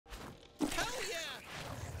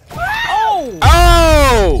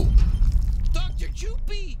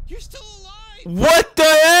still alive. What the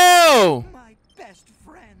hell? My best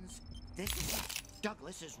friends. This is it.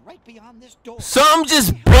 Douglas is right beyond this door. Something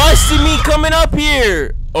just busted me coming up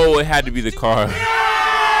here. Oh, it had to be the car.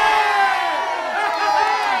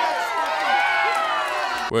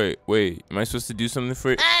 Wait. Am I supposed to do something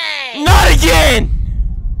for it? Hey. Not again!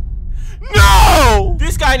 No!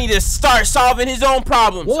 This guy need to start solving his own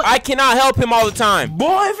problems. What? I cannot help him all the time.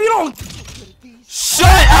 Boy, if you don't...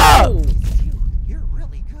 Shut up! You're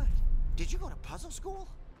really good. Did you go to puzzle school?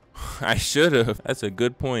 I should have. That's a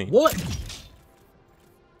good point. What?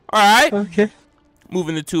 Alright. Okay.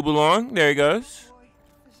 Moving the tube along. There he goes.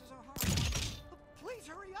 Please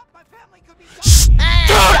hurry up. My family could be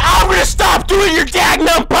Dude, I'm gonna stop doing your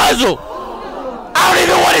dagnum puzzle! I don't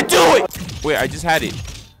even want to do it! Wait, I just had it.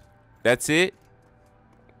 That's it?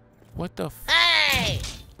 What the f— Hey!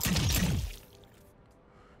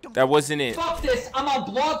 That wasn't it. Fuck this! I'm on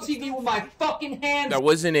Blog TV with my fucking hands! That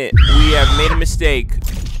wasn't it. We have made a mistake.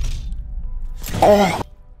 Oh.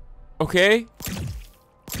 Okay.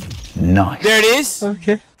 Nice. There it is.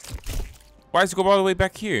 Okay. Why does it go all the way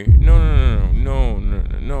back here? No.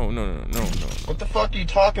 What the fuck are you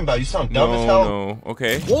talking about? You sound dumb as hell. No.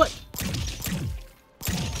 Okay. What?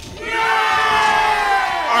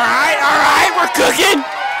 Alright, we're cooking!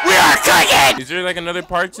 We are cooking! Is there like another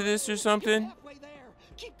part to this or something?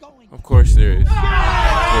 Of course there is.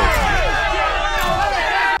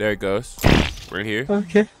 There it goes. Right here.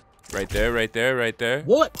 Okay. Right there.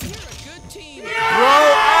 What? You're a good team. Bro,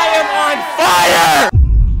 I am on fire!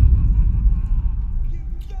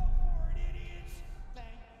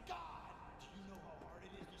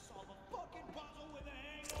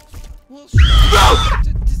 Well,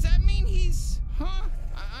 does that mean he's... Huh?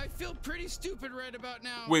 I feel pretty stupid right about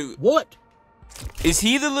now. Wait, What? is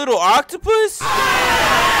he the little octopus?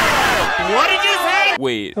 What did you say?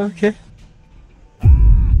 Wait, Okay.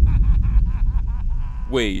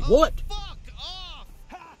 wait. What? Fuck off!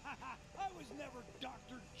 I was never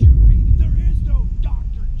Dr. Joopy. There is no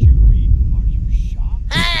Dr. Joopy. Are you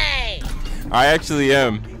shocked? Hey! I actually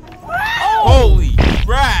am. Holy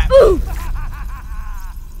crap!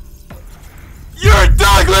 You're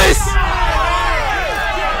Douglas!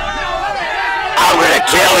 I'm gonna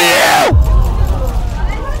kill you!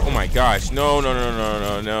 Oh my gosh, no,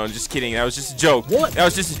 just kidding, that was just a joke. What? That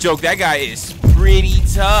was just a joke, that guy is pretty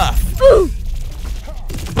tough.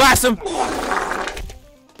 Blast him!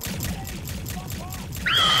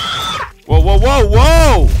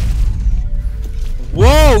 Whoa!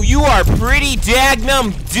 Whoa, you are pretty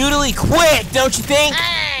dagnum doodly quick, don't you think?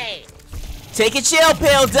 Hey! Take a chill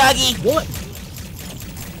pill, Dougie. What?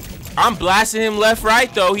 I'm blasting him left, right,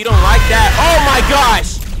 though. He don't like that. Oh my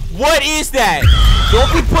gosh! What is that? Don't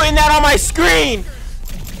be putting that on my screen!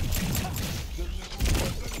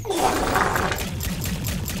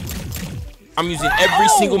 I'm using every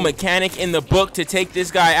single mechanic in the book to take this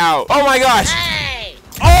guy out. Oh my gosh! Hey.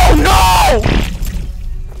 Oh no!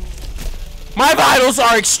 My vitals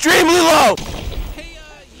are extremely low! Hey,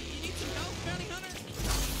 you need some help, bounty hunter?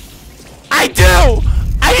 I do!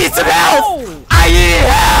 I need some help! I need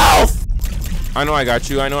help! I know I got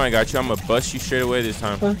you. I'm gonna bust you straight away this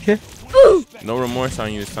time. Okay. No remorse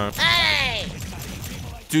on you this time. Hey!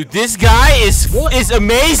 Dude, this guy is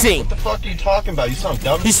amazing! What the fuck are you talking about? You sound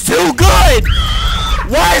dumb. He's too good!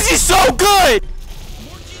 Why is he so good?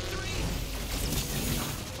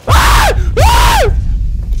 Ah! Ah!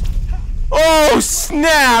 Oh,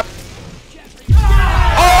 snap!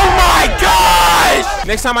 Oh my gosh!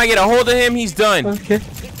 Next time I get a hold of him, he's done. Okay.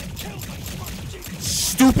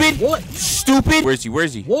 Stupid! What? Stupid! Where's he?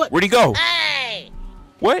 What? Where'd he go? Hey!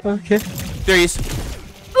 What? Okay. There he is.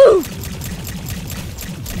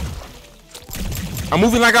 I'm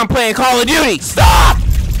moving like I'm playing Call of Duty. Stop!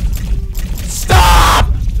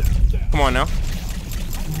 Stop! Come on now.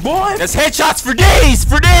 Boy! That's headshots for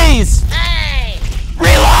days! Hey!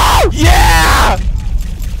 Reload! Yeah!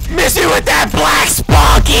 Miss you with that black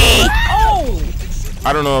spunky! Oh!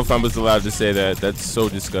 I don't know if I was allowed to say that. That's so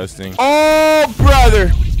disgusting. Oh,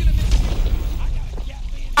 brother!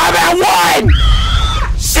 I'm at one!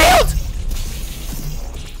 Shield!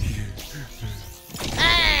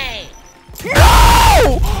 Hey!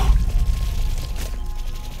 No!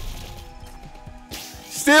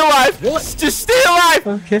 Stay alive! What? Just stay alive!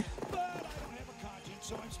 Okay.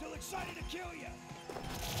 So I'm still excited to kill you.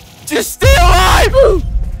 Just stay alive!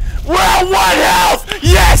 We're at 1 health!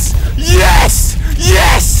 Yes! Yes!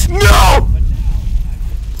 Yes! No!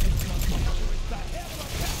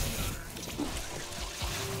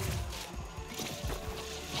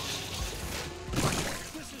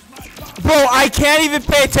 Bro, I can't even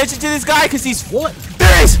pay attention to this guy because he's... What?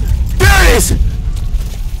 There it is! There it is!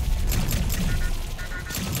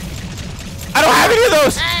 have any of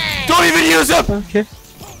those. Don't even use them. Okay.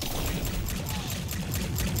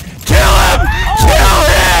 Kill him! Kill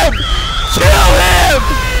him! Kill him!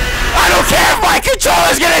 I don't care if my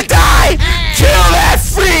controller's gonna die! Kill that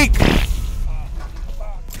freak!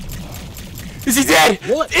 Is he dead?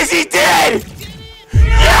 What? Is he dead?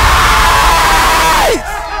 Yes!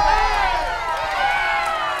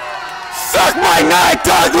 Suck my nut,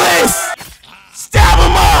 Douglas! Stab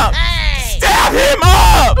him up! Stab him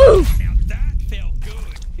up! Now that felt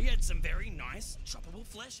good. He had some very nice, choppable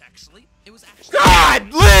flesh, actually. It was actually.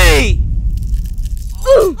 God, Lee!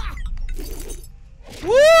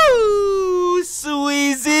 Woo!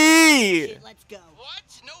 Sweezy! Let's go.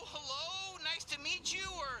 What? No hello? Nice to meet you?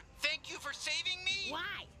 Or thank you for saving me? Why?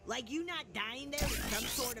 Like you not dying there with some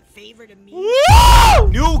sort of favor to me? Woo!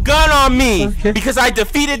 New gun on me! Okay. Because I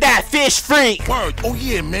defeated that fish freak! Word. Oh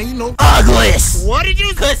yeah, man. You know. Ugliest! What did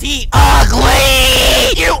you? Cause he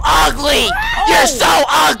ugly! You ugly! You're so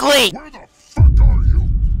ugly! Where the fuck are you?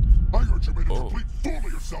 I heard you made a complete fool of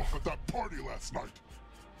yourself at that party last night.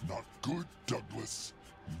 Not good, Douglas.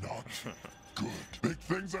 Not good. Big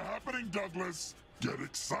things are happening, Douglas. Get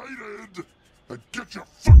excited and get your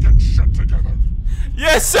fucking shit together.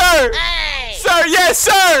 Yes, sir! Sir, yes,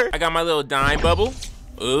 sir! I got my little dime bubble.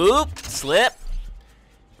 Oop, slip.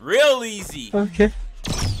 Real easy. Okay.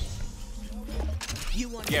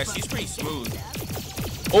 Yeah, she's pretty smooth.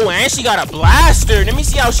 Oh, and she got a blaster. Let me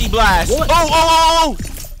see how she blasts. What? Oh!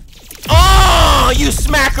 Oh, you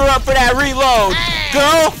smack her up for that reload.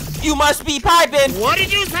 Girl, you must be piping. What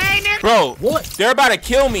did you say, Nick? Bro, What? they're about to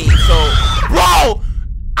kill me, so... Bro,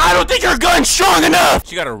 I don't think her gun's strong enough.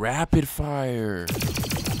 She got a rapid fire.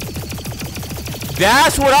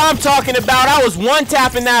 That's what I'm talking about. I was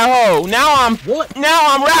one-tapping that hoe. Now I'm... What? Now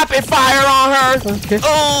I'm rapid fire on her. Okay.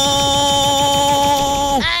 Oh!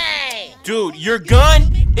 Dude, your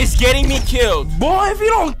gun is getting me killed. Boy, if you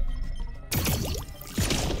don't...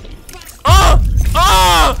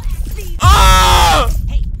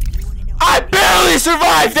 I barely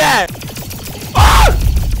survived that!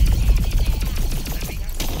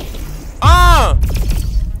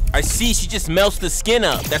 I see, she just melts the skin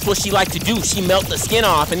up. That's what she like to do. She melt the skin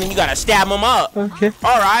off, and then you gotta stab them up. Okay.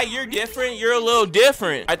 Alright, you're different. You're a little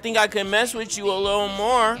different. I think I can mess with you a little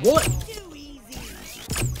more. What?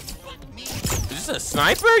 Is this a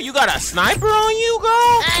sniper? You got a sniper on you,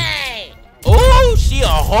 girl? Oh, she a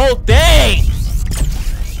whole thing.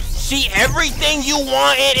 She everything you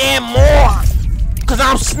wanted and more. Cause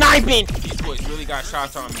I'm sniping. These boys really got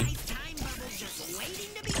shots on me.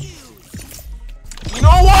 You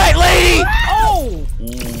know what, lady? Oh!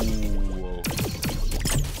 Ooh.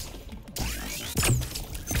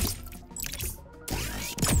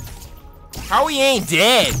 How he ain't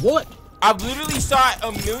dead? What? I've literally shot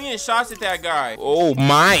a million shots at that guy. Oh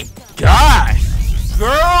my gosh.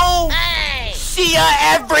 Girl, she a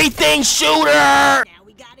everything shooter. Now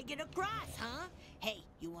we gotta get across, huh? Hey,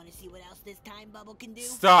 you wanna see what else this time bubble can do?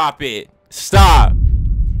 Stop it. Stop.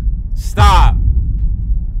 Stop.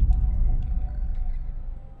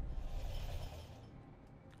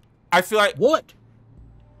 I feel like... What?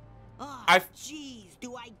 Oh, jeez,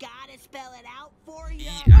 do I gotta spell it out for you?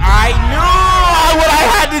 I knew what I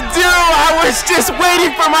had to do. I was just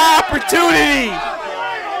waiting for my opportunity.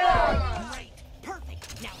 Great,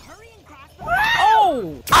 perfect. Now hurry and cross the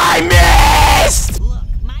Oh! I missed. Look,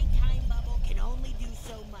 my time bubble can only do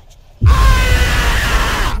so much.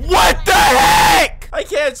 What the heck? I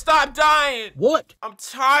can't stop dying. What? I'm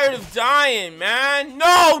tired of dying, man.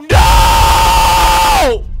 No,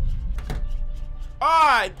 no!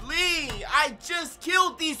 I bleed. I just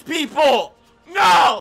killed these people. No!